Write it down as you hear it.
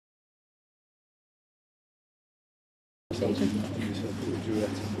occasion.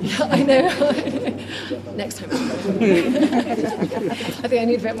 Yeah, I know. Next time. I think I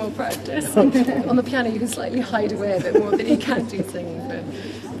need a bit more practice. On the piano you can slightly hide away a bit more than you can do singing, but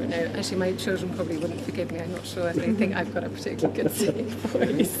no, actually my children probably wouldn't forgive me. I'm not sure if they think I've got a particularly good singing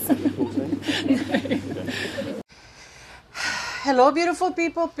voice. No. Hello, beautiful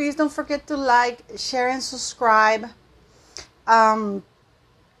people. Please don't forget to like, share, and subscribe.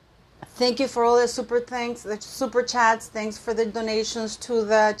 Thank you for all the the super chats. Thanks for the donations to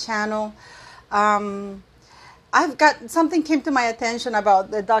the channel. I've got something came to my attention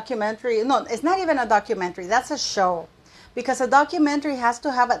about the documentary. No, it's not even a documentary. That's a show, because a documentary has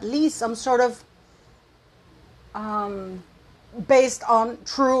to have at least some sort of based on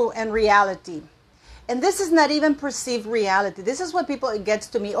true and reality. And this is not even perceived reality. This is what people, it gets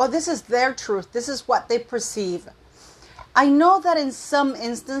to me. Oh, this is their truth. This is what they perceive. I know that in some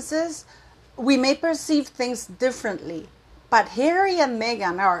instances, we may perceive things differently. But Harry and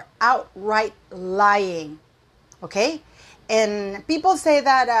Meghan are outright lying. Okay? And people say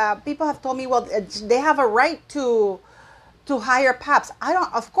that, people have told me, well, they have a right to hire paps. I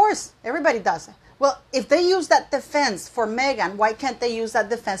don't, of course, everybody does. Well, if they use that defense for Meghan, why can't they use that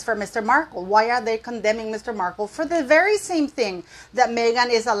defense for Mr. Markle? Why are they condemning Mr. Markle for the very same thing that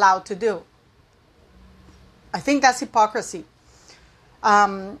Meghan is allowed to do? I think that's hypocrisy.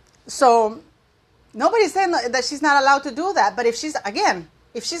 So nobody's saying that she's not allowed to do that. But if she's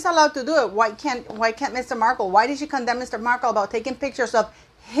allowed to do it, why can't Mr. Markle? Why did she condemn Mr. Markle about taking pictures of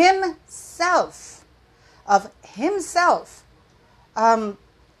himself?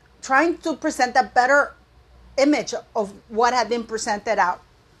 Trying to present a better image of what had been presented out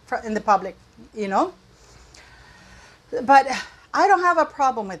in the public, you know? But I don't have a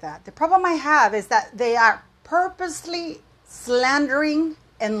problem with that. The problem I have is that they are purposely slandering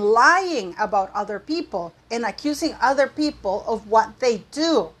and lying about other people and accusing other people of what they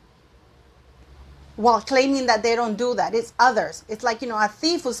do while claiming that they don't do that. It's others. It's like, a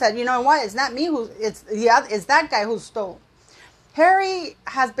thief who said, you know what, it's not me it's that guy who stole. Harry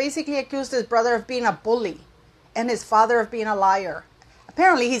has basically accused his brother of being a bully and his father of being a liar.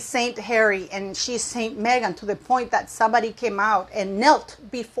 Apparently he's Saint Harry and she's Saint Meghan, to the point that somebody came out and knelt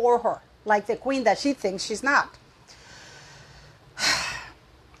before her like the queen that she thinks she's not.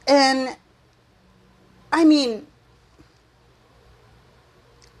 And I mean,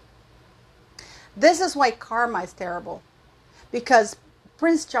 this is why karma is terrible, because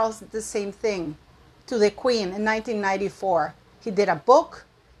Prince Charles did the same thing to the Queen in 1994. He did a book,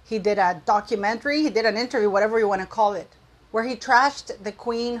 he did a documentary, he did an interview, whatever you want to call it, where he trashed the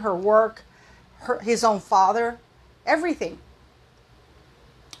Queen, her work, his own father, everything.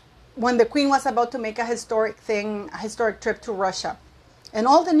 When the Queen was about to make a historic trip to Russia. And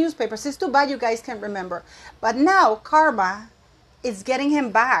all the newspapers, it's too bad you guys can't remember. But now karma is getting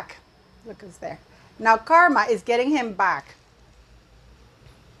him back. Look, it's there. Now karma is getting him back.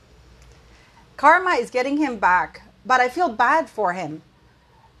 Karma is getting him back. But I feel bad for him.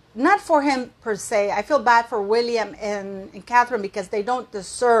 Not for him per se. I feel bad for William and Catherine, because they don't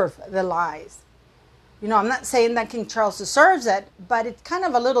deserve the lies. I'm not saying that King Charles deserves it, but it's kind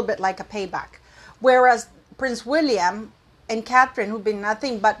of a little bit like a payback. Whereas Prince William and Catherine, who've been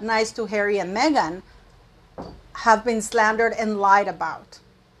nothing but nice to Harry and Meghan, have been slandered and lied about.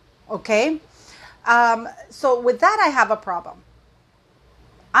 Okay? So with that, I have a problem.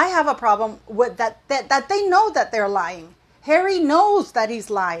 I have a problem with that they know that they're lying. Harry knows that he's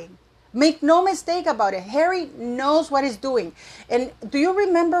lying. Make no mistake about it. Harry knows what he's doing. And do you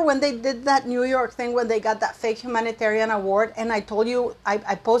remember when they did that New York thing, when they got that fake humanitarian award? And I told you,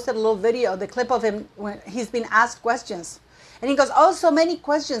 I posted a little video, the clip of him when he's been asked questions. And he goes, oh, so many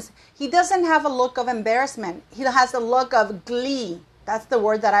questions. He doesn't have a look of embarrassment. He has a look of glee. That's the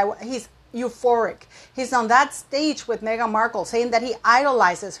word he's euphoric. He's on that stage with Meghan Markle saying that he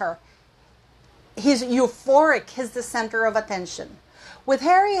idolizes her. He's euphoric. He's the center of attention. With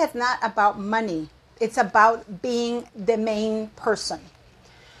Harry, it's not about money. It's about being the main person.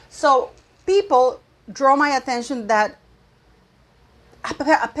 So people draw my attention that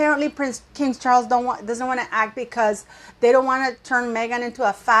apparently King Charles doesn't want to act because they don't want to turn Meghan into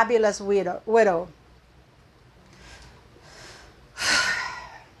a fabulous widow.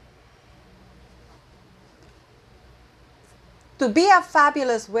 To be a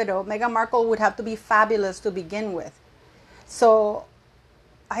fabulous widow, Meghan Markle would have to be fabulous to begin with. So,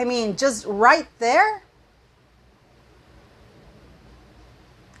 I mean, just right there,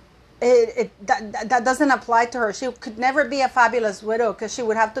 that doesn't apply to her. She could never be a fabulous widow because she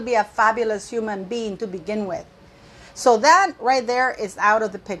would have to be a fabulous human being to begin with. So that right there is out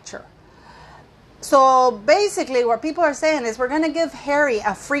of the picture. So basically what people are saying is we're going to give Harry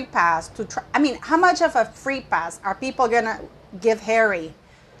a free pass to try. I mean, how much of a free pass are people going to give Harry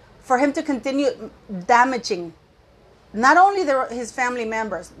for him to continue damaging not only his family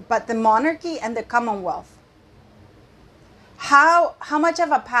members, but the monarchy and the Commonwealth? How much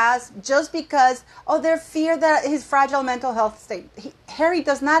of a pass just because, they fear that his fragile mental health state. Harry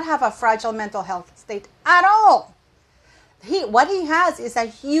does not have a fragile mental health state at all. What he has is a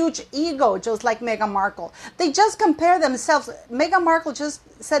huge ego, just like Meghan Markle. They just compare themselves. Meghan Markle just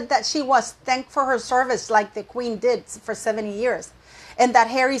said that she was thanked for her service like the Queen did for 70 years. And that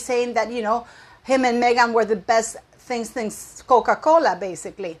Harry's saying that, him and Meghan were the best things Coca-Cola,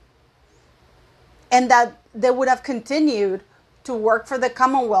 basically. And that they would have continued to work for the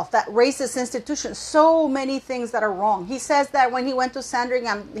Commonwealth, that racist institution. So many things that are wrong. He says that when he went to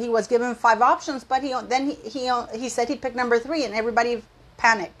Sandringham, he was given 5 options, but he said he picked number 3, and everybody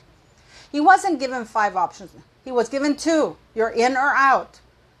panicked. He wasn't given 5 options. He was given 2. You're in or out.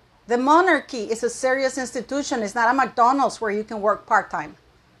 The monarchy is a serious institution. It's not a McDonald's where you can work part-time.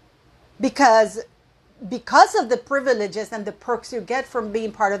 Because of the privileges and the perks you get from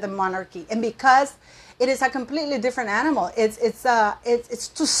being part of the monarchy, and because it is a completely different animal. It's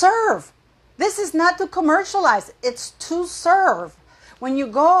to serve. This is not to commercialize. It's to serve. When you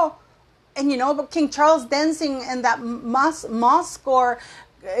go and King Charles dancing in that mosque, or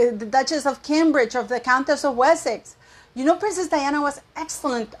the Duchess of Cambridge, or the Countess of Wessex, Princess Diana was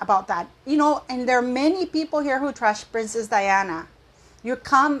excellent about that. And there are many people here who trash Princess Diana. You have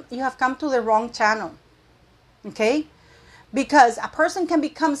come to the wrong channel. Okay? Because a person can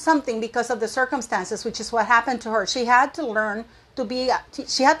become something because of the circumstances, which is what happened to her. She had to learn to be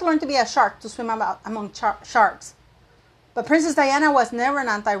a shark to swim among sharks. But Princess Diana was never an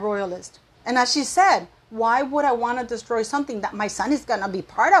anti-royalist. And as she said, why would I want to destroy something that my son is going to be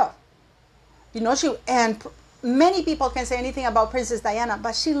part of? Many people can say anything about Princess Diana,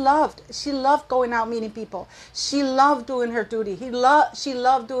 but she loved going out meeting people. She loved doing her duty. She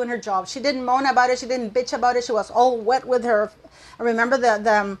loved doing her job. She didn't moan about it. She didn't bitch about it. She was all wet with her. I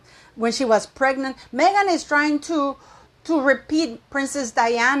remember when she was pregnant. Meghan is trying to repeat Princess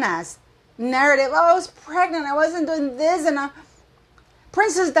Diana's narrative. I was pregnant. I wasn't doing this.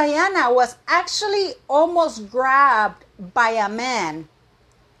 Princess Diana was actually almost grabbed by a man.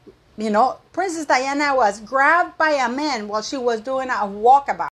 Princess Diana was grabbed by a man while she was doing a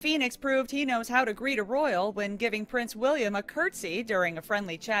walkabout. Phoenix proved he knows how to greet a royal when giving Prince William a curtsy during a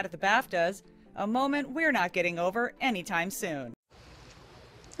friendly chat at the BAFTAs, a moment we're not getting over anytime soon.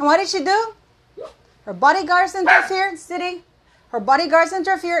 And what did she do? Her bodyguards interfered, Her bodyguards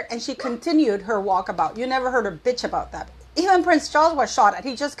interfered, and she continued her walkabout. You never heard her bitch about that. Even Prince Charles was shot at.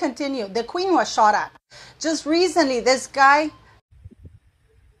 He just continued. The Queen was shot at. Just recently, this guy...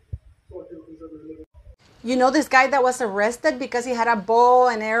 this guy that was arrested because he had a bow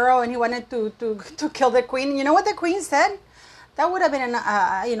and arrow and he wanted to kill the Queen. You know what the Queen said? That would have been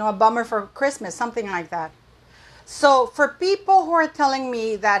a bummer for Christmas, something like that. So for people who are telling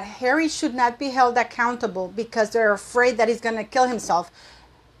me that Harry should not be held accountable because they're afraid that he's going to kill himself,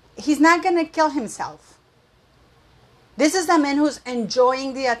 he's not going to kill himself. This is a man who's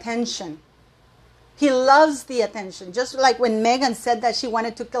enjoying the attention. He loves the attention. Just like when Meghan said that she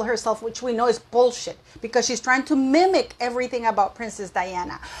wanted to kill herself, which we know is bullshit, because she's trying to mimic everything about Princess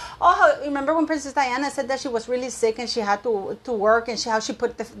Diana. Oh, remember when Princess Diana said that she was really sick and she had to work, and how she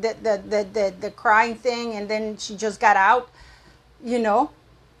put the crying thing, and then she just got out? It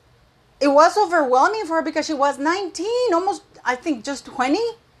was overwhelming for her because she was 19, almost, I think, just 20.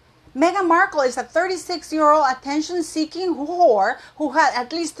 Meghan Markle is a 36-year-old attention-seeking whore who had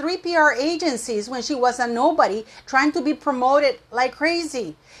at least 3 PR agencies when she was a nobody, trying to be promoted like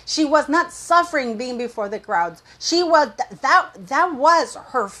crazy. She was not suffering being before the crowds. That was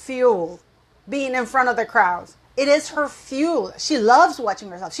her fuel, being in front of the crowds. It is her fuel. She loves watching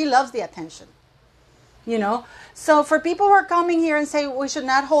herself. She loves the attention. So for people who are coming here and say we should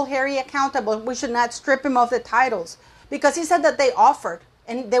not hold Harry accountable, we should not strip him of the titles, because he said that they offered.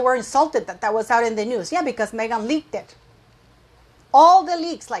 And they were insulted that was out in the news. Yeah, because Meghan leaked it. All the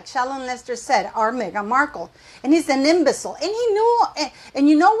leaks, like Shalon Lester said, are Meghan Markle. And he's an imbecile. And he knew. And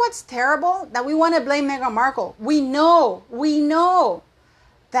you know what's terrible? That we want to blame Meghan Markle. We know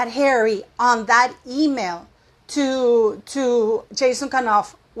that Harry, on that email to Jason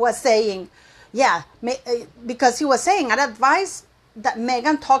Kanoff, was saying, because he was saying, I'd advise that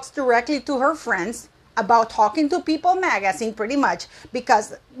Meghan talks directly to her friends about Talking to People magazine, pretty much,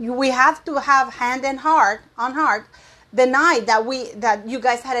 because we have to have hand and heart deny that you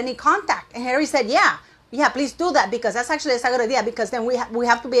guys had any contact. And Harry said, yeah, please do that, because that's actually a good idea, because then we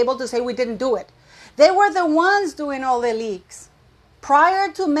have to be able to say we didn't do it. They were the ones doing all the leaks.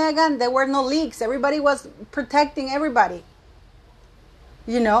 Prior to Meghan, there were no leaks. Everybody was protecting everybody.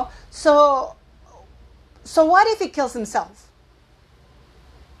 You know? So what if he kills himself?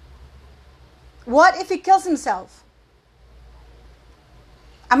 What if he kills himself?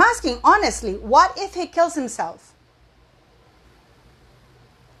 I'm asking honestly, what if he kills himself?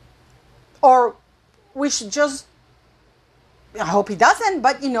 Or we should just, I hope he doesn't,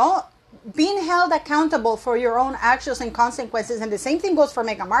 but you know, being held accountable for your own actions and consequences. And the same thing goes for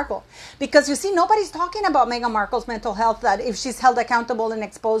Meghan Markle. Because you see, nobody's talking about Meghan Markle's mental health, that if she's held accountable and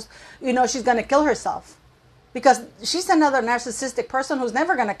exposed, you know, she's going to kill herself. Because she's another narcissistic person who's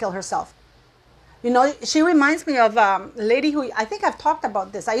never going to kill herself. You know, she reminds me of a lady who, I think I've talked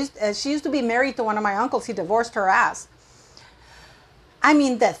about this. She used to be married to one of my uncles. He divorced her ass. I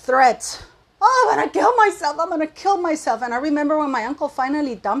mean, the threats. Oh, I'm going to kill myself. I'm going to kill myself. And I remember when my uncle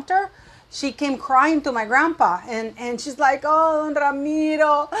finally dumped her, she came crying to my grandpa. And she's like, oh,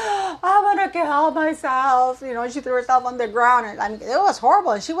 Ramiro, I'm going to kill myself. You know, she threw herself on the ground. And I mean, it was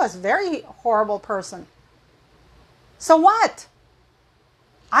horrible. And she was a very horrible person. So what?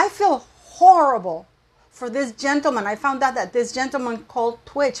 I feel horrible for this gentleman. I found out that this gentleman called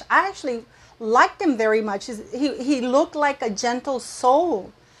Twitch, I actually liked him very much. He looked like a gentle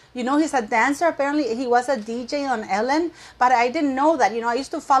soul. You know, he's a dancer. Apparently, he was a DJ on Ellen, but I didn't know that. You know, I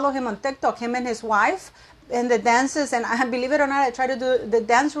used to follow him on TikTok, him and his wife, and the dances. And believe it or not, I tried to do the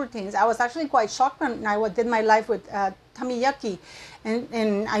dance routines. I was actually quite shocked when I did my live with Tamiyaki,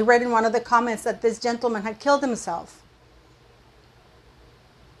 and I read in one of the comments that this gentleman had killed himself.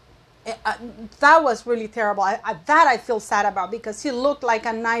 That was really terrible. That I feel sad about, because he looked like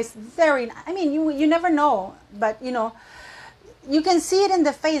a nice, very, I mean, you never know, but you know, you can see it in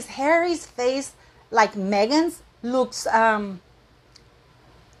the face. Harry's face, like Meghan's, looks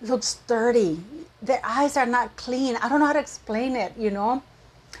dirty. Their eyes are not clean. I don't know how to explain it, you know.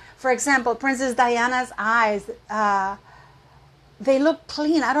 For example, Princess Diana's eyes, they look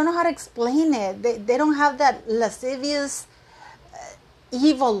clean. I don't know how to explain it. They don't have that lascivious,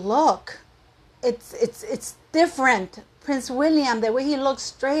 evil look. It's different. Prince William, the way he looks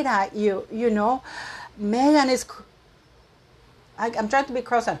straight at you, you know. Meghan is, I'm trying to be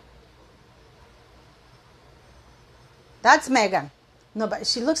cross-eyed. That's Meghan. No, but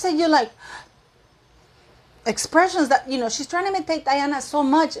she looks at you like expressions that, you know, she's trying to imitate Diana so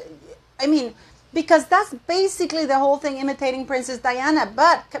much. I mean, because that's basically the whole thing, imitating Princess Diana.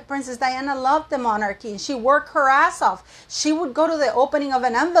 But Princess Diana loved the monarchy, and she worked her ass off. She would go to the opening of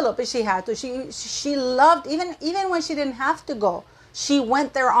an envelope if she had to. She loved, even when she didn't have to go, she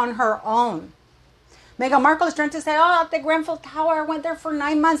went there on her own. Meghan Markle is trying to say, oh, the Grenfell Tower, I went there for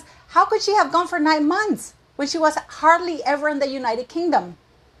 9 months. How could she have gone for 9 months when she was hardly ever in the United Kingdom?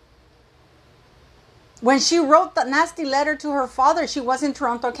 When she wrote that nasty letter to her father, she was in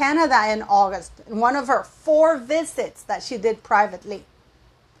Toronto, Canada in August. One of her 4 visits that she did privately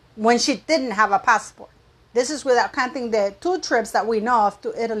when she didn't have a passport. This is without counting the 2 trips that we know of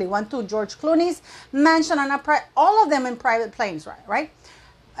to Italy. One to George Clooney's mansion, and all of them in private planes, right?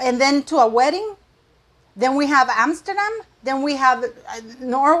 And then to a wedding. Then we have Amsterdam. Then we have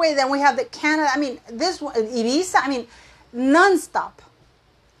Norway. Then we have the Canada. I mean, this Ibiza. I mean, nonstop.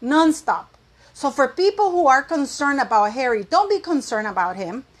 So for people who are concerned about Harry, don't be concerned about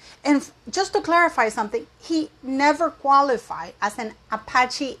him. And just to clarify something, he never qualified as an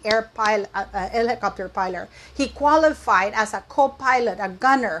Apache air pilot, helicopter pilot. He qualified as a co-pilot, a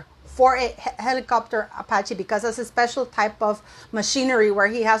gunner for a helicopter Apache, because it's a special type of machinery where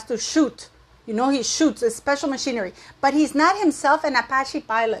he has to shoot. You know, he shoots, a special machinery. But he's not himself an Apache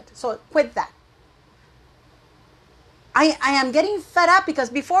pilot. So quit that. I am getting fed up, because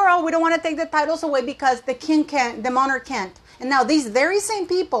before, oh, we don't want to take the titles away because the king can't, the monarch can't. And now these very same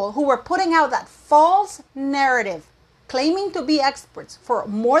people who were putting out that false narrative, claiming to be experts for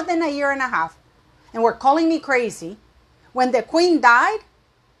more than 1.5 years, and were calling me crazy, when the queen died,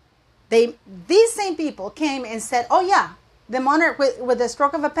 these same people came and said, oh yeah, the monarch with the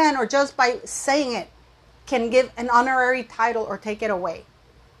stroke of a pen or just by saying it can give an honorary title or take it away.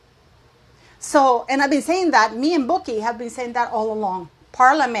 So, and I've been saying that, me and Bookie have been saying that all along.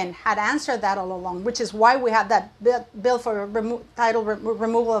 Parliament had answered that all along, which is why we have that bill for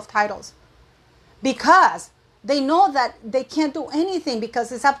removal of titles. Because they know that they can't do anything,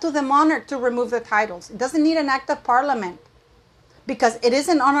 because it's up to the monarch to remove the titles. It doesn't need an act of Parliament. Because it is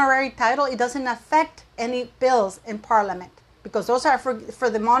an honorary title, it doesn't affect any bills in Parliament. Because those are for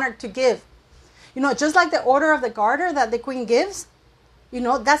the monarch to give. You know, just like the Order of the Garter that the Queen gives, you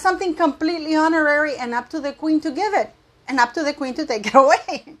know, that's something completely honorary and up to the Queen to give it. And up to the Queen to take it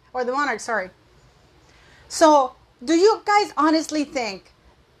away. Or the monarch, sorry. So, do you guys honestly think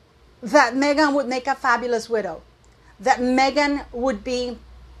that Meghan would make a fabulous widow? That Meghan would be...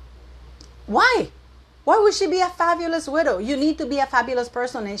 Why? Why would she be a fabulous widow? You need to be a fabulous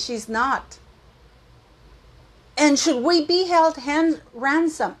person, and she's not. And should we be held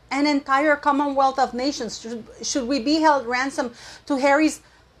ransom? An entire Commonwealth of Nations, should we be held ransom to Harry's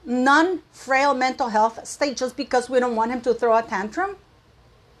non-frail mental health state just because we don't want him to throw a tantrum?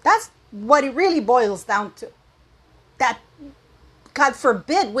 That's what it really boils down to. That, God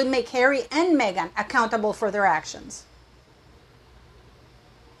forbid, we make Harry and Meghan accountable for their actions.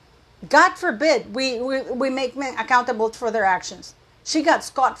 God forbid we make men accountable for their actions. She got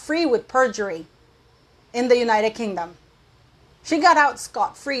scot-free with perjury in the United Kingdom. She got out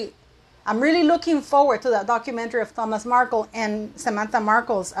scot-free. I'm really looking forward to that documentary of Thomas Markle and Samantha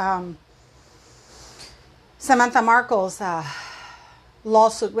Markle's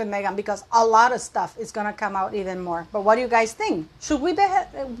lawsuit with Meghan, because a lot of stuff is going to come out even more. But what do you guys think? Should we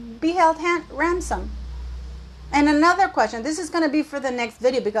be held ransom? And another question, this is going to be for the next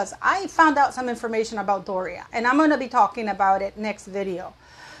video, because I found out some information about Doria, and I'm going to be talking about it next video.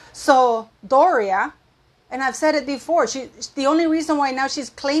 So Doria, and I've said it before, the only reason why now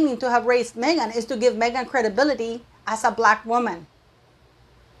she's claiming to have raised Meghan is to give Meghan credibility as a black woman.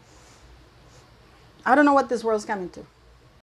 I don't know what this world's coming to.